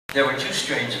There were two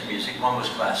strains of music. One was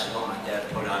classical. My dad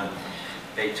put on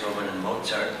Beethoven and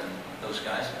Mozart and those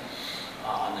guys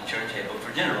on the turntable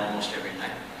for dinner almost every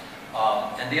night.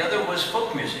 And the other was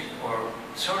folk music, or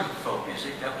sort of folk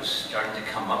music. That was starting to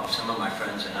come up. Some of my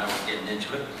friends and I were getting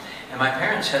into it. And my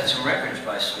parents had some records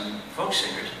by some folk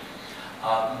singers,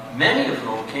 many of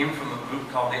whom came from a group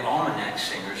called the Almanac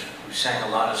Singers, who sang a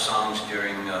lot of songs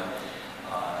during the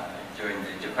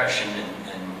Depression and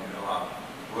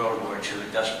World War II,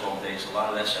 the Dust Bowl days, a lot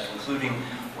of that stuff, including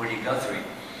Woody Guthrie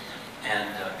and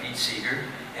Pete Seeger,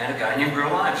 and a guy named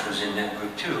Burl Ives was in that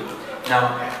group too.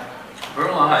 Now,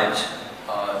 Burl Ives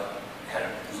had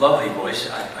a lovely voice,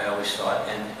 I always thought,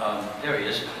 and there he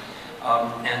is.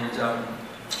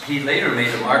 He later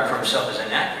made a mark for himself as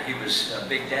an actor. He was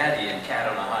Big Daddy in Cat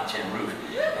on a Hot Tin Roof,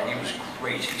 and he was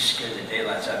great. He scared the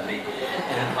daylights out of me.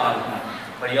 And,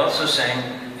 but he also sang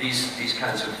these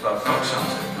kinds of folk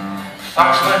songs.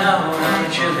 Fox went out on a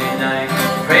chilly night,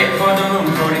 prayed for the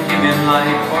moon for to keep him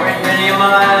light, for in many a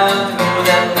mile to go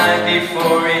that night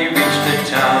before he reached the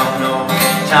town. Oh,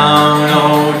 town,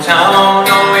 oh,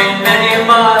 town, oh, in many a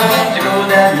mile to go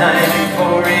that night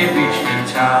before he reached the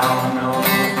town. Oh,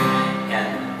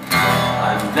 and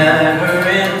I met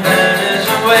her in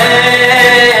Venezuela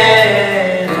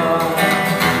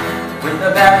with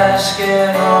a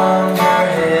basket on her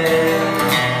head,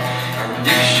 and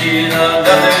if she loved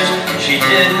others, she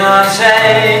did not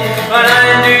say, but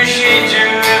I knew she to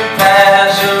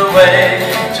pass away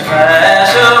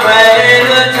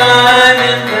the time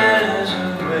in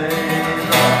Venezuela,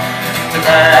 to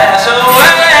pass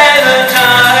away the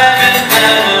time in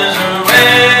Venezuela.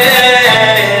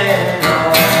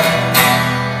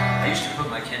 I used to put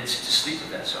my kids to sleep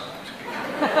with that song.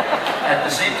 At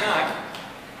the same time,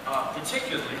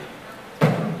 particularly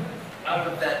out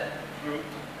of that group,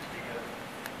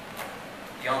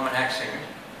 the Almanac Singers,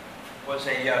 was a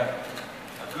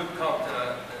group called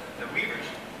the Weavers.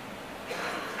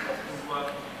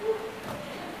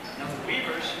 Now the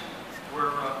Weavers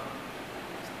were,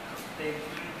 they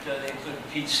included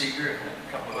Pete Seeger and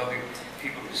a couple of other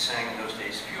people who sang in those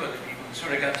days, a few other people who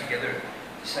sort of got together and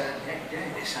decided, hey,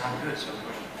 they sound good, so we're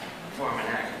going to form an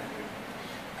act.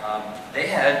 They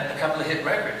had a couple of hit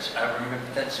records. I remember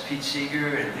that's Pete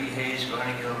Seeger and Lee Hayes,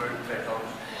 Ronnie Gilbert, Fred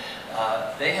Holmes.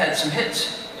 They had some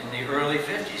hits in the early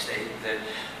 50s.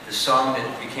 The song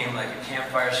that became like a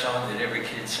campfire song that every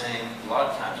kid sang a lot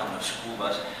of times on a school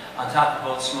bus, On Top of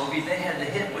Old Smoky, they had the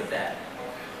hit with that.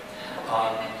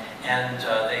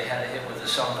 They had a hit with a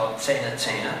song called Tsena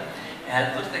Tsena, and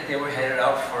it looked like they were headed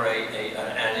out for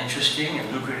an interesting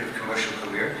and lucrative commercial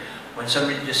career when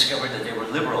somebody discovered that they were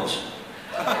liberals.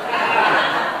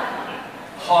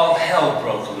 All hell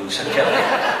broke loose, I'm telling you.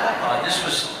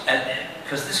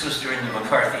 Because this was during the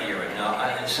McCarthy era.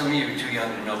 Now, some of you are too young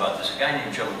to know about this. A guy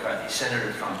named Joe McCarthy,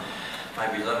 senator from my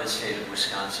beloved state of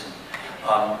Wisconsin,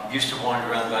 used to wander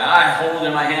around going, I hold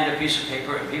in my hand a piece of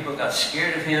paper, and people got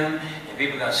scared of him, and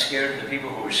people got scared of the people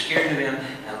who were scared of him,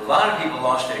 and a lot of people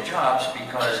lost their jobs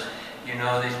because, you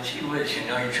know, gee whiz, you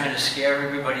know, you're trying to scare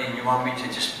everybody and you want me to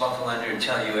just buckle under and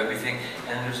tell you everything.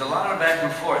 And there's a lot of back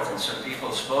and forth, and some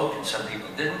people spoke and some people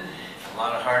didn't. A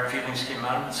lot of hard feelings came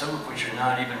out of it, some of which are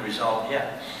not even resolved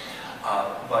yet.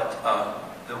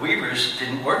 The Weavers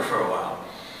didn't work for a while.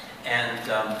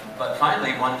 But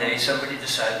finally, one day, somebody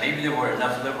decided maybe there were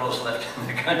enough liberals left in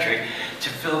the country to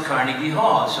fill Carnegie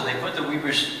Hall. So they put the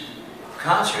Weavers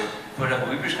concert, put up a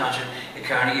Weavers concert at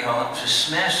Carnegie Hall. It was a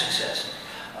smash success.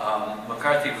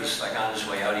 McCarthy was like on his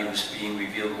way out. He was being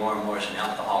revealed more and more as an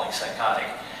alcoholic psychotic.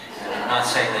 And I'm not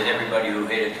saying that everybody who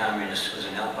hated communists was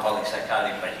an alcoholic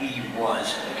psychotic, but he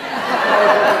was.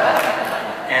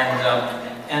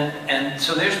 And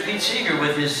so there's Pete Seeger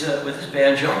with his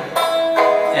banjo,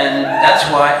 and that's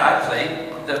why I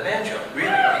play the banjo, really,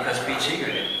 because Pete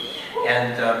Seeger did.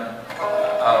 And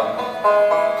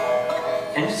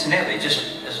incidentally,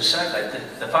 just as a sidelight,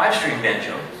 the 5-string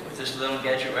banjo with this little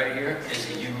gadget right here is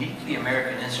a uniquely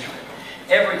American instrument.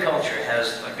 Every culture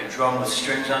has like a drum with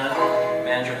strings on it,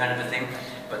 banjo kind of a thing,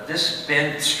 but this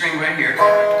string right here,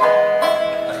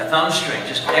 like a thumb string,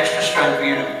 just extra strung for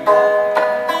you to,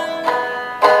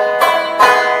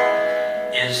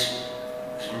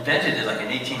 was invented in like in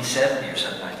 1870 or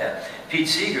something like that. Pete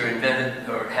Seeger invented,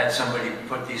 or had somebody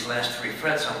put these last 3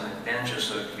 frets on the banjo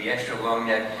so it could be extra long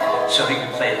neck, so he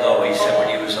could play low. He said when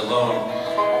he was alone,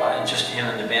 and just him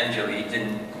and the banjo, he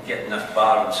didn't get enough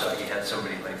bottom, so he had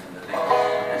somebody play from the thing.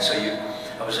 And so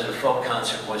I was at a folk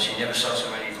concert once. You never saw so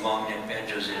many long neck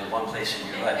banjos in one place in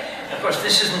your life. And of course,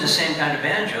 this isn't the same kind of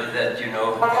banjo that, you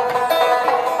know,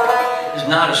 is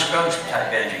not a Scrooge type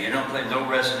banjo. You don't play no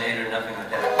resonator, nothing like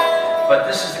that. But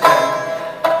this is the kind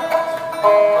of In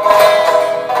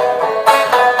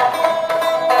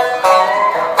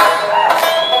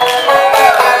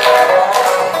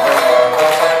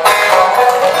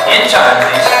time,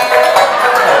 please.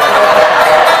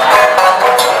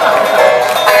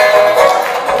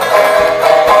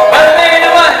 Well, maybe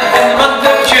the one in the month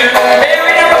of June,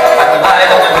 buried a rope by the light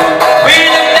of the moon. We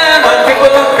looked down on Pickle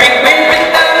Creek, we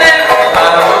picked down there.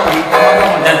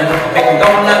 Going down the Pick and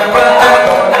going down the world,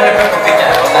 going down the Pickle Creek to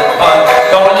have a little fun.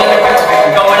 Going in the Pickle Creek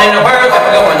and going in the world, going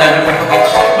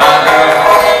down the Pickle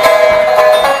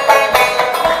Creek to see my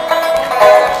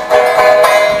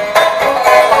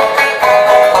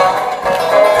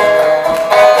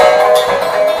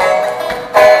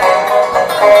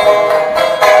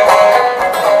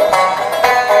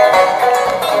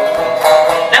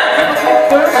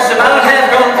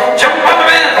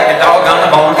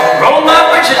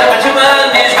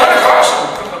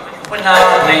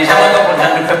Please, I'm going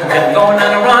down the Purple Pit, going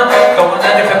on a run, going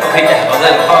down the Purple Pit to have a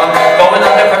little fun, going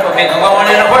down the Purple Pit, going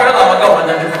in a whirl, I'm going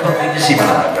down the Purple Pit to see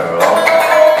my girl.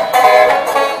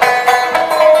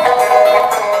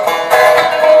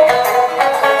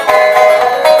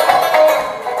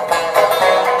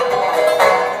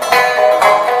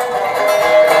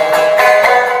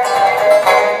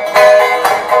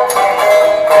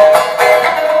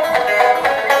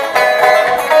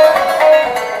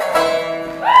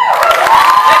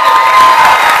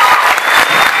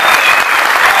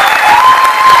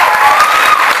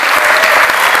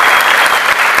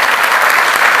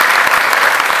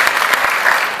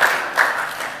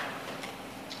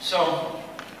 So,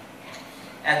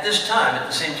 at the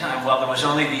same time, while there was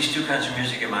only these two kinds of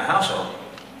music in my household,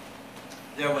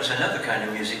 there was another kind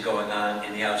of music going on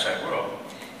in the outside world.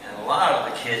 And a lot of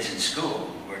the kids in school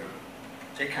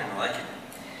they kind of liked it.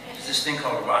 There's this thing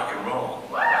called rock and roll.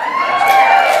 You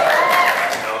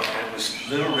know, it was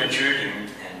Little Richard and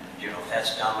you know,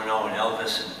 Fats Domino and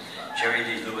Elvis and Jerry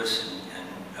Lee Lewis and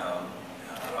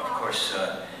of course,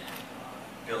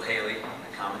 Bill Haley,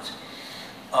 the Comets.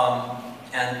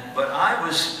 But I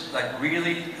was like I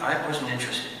wasn't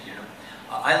interested, you know.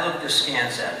 I looked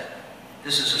askance at it.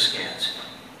 This is askance.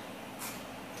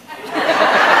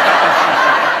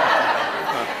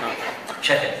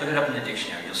 Check it, look it up in the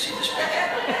dictionary, you'll see this picture.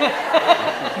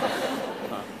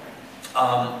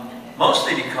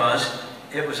 Mostly because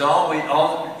it was all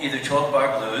either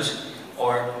 12-bar blues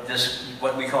or this,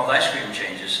 what we called ice cream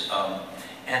changes.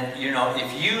 And you know,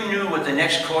 if you knew what the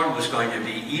next chord was going to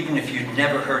be, even if you'd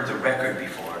never heard the record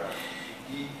before,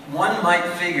 one might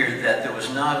figure that there was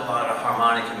not a lot of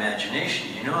harmonic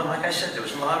imagination, you know, and like I said, there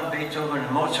was a lot of Beethoven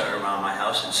and Mozart around my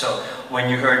house, and so when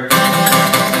you heard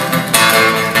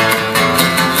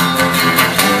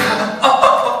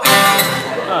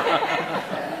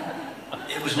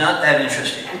it was not that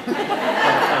interesting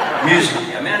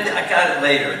musically. I mean, I got it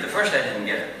later. At the first I didn't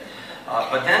get it.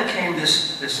 But then came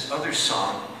this other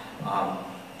song.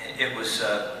 It was,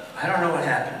 I don't know what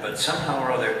happened, but somehow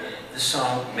or other, this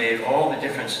song made all the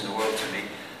difference in the world to me.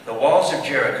 The walls of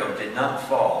Jericho did not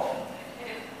fall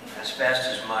as fast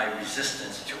as my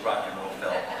resistance to rock and roll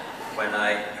fell when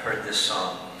I heard this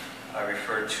song. I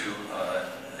refer to a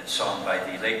song by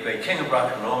the late great king of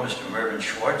rock and roll, Mr. Mervyn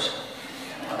Schwartz,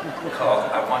 called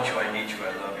I Want You, I Need You,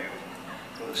 I Love You.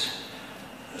 It was,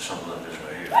 there's something like this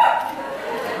right here.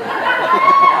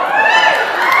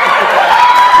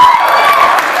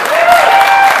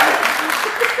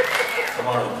 I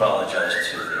want to apologize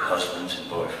to the husbands and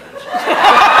boyfriends.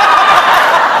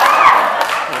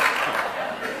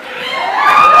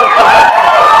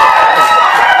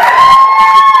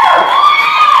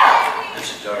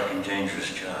 It's a dark and dangerous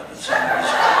job in some ways.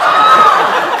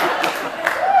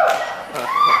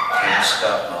 Can't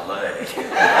stop my leg.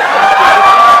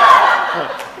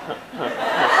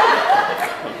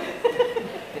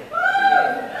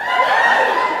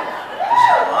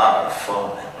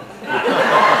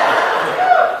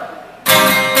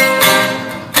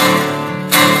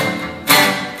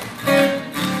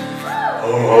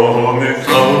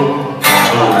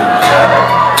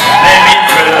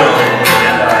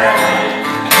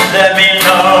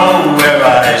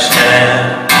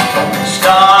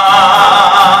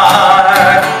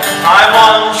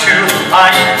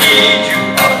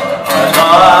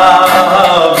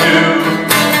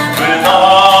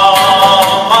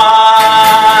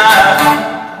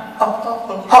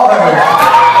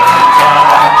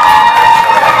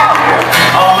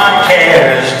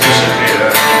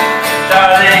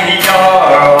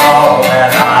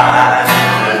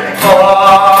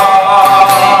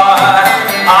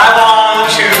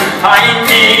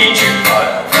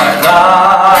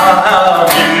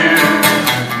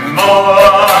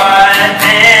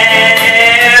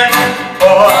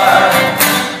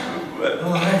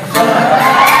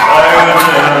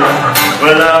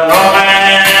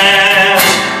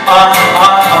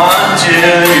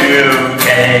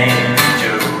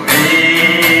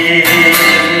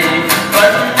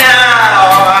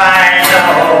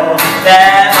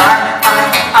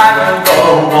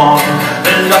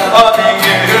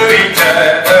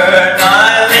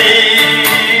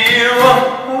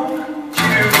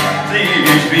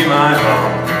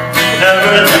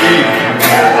 never leave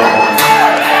me alone,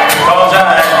 'cause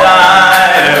I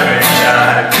die every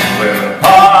time we're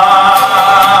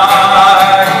apart.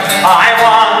 I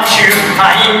want you,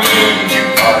 I need you,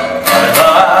 I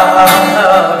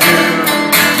love you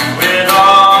with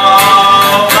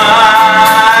all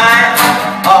my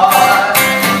heart.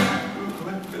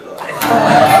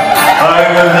 I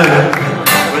will live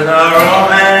with our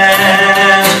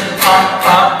romance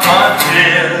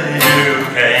until you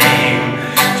came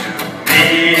to me.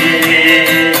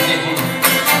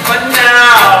 But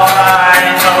now I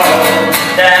know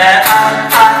that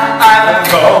I will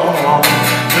go on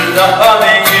to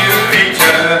loving you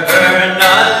eternally.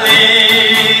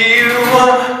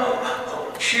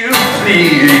 Won't you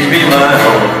please be my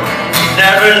home,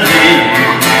 never leave me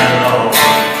alone,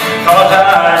 'cause I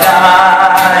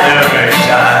die every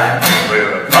time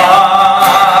we're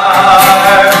apart.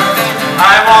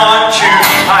 I want you,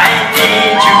 I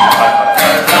need you, I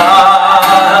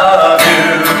love you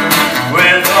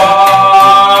with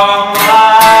all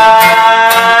my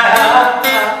heart.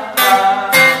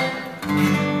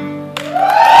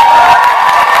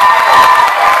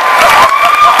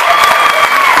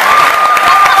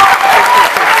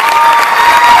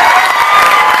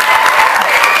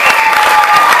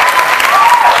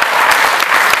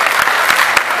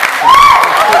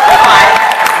 Hi,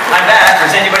 I'm back.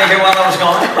 Was anybody here while I was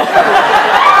gone?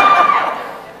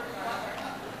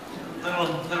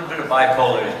 Little bit of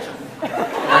bipolar.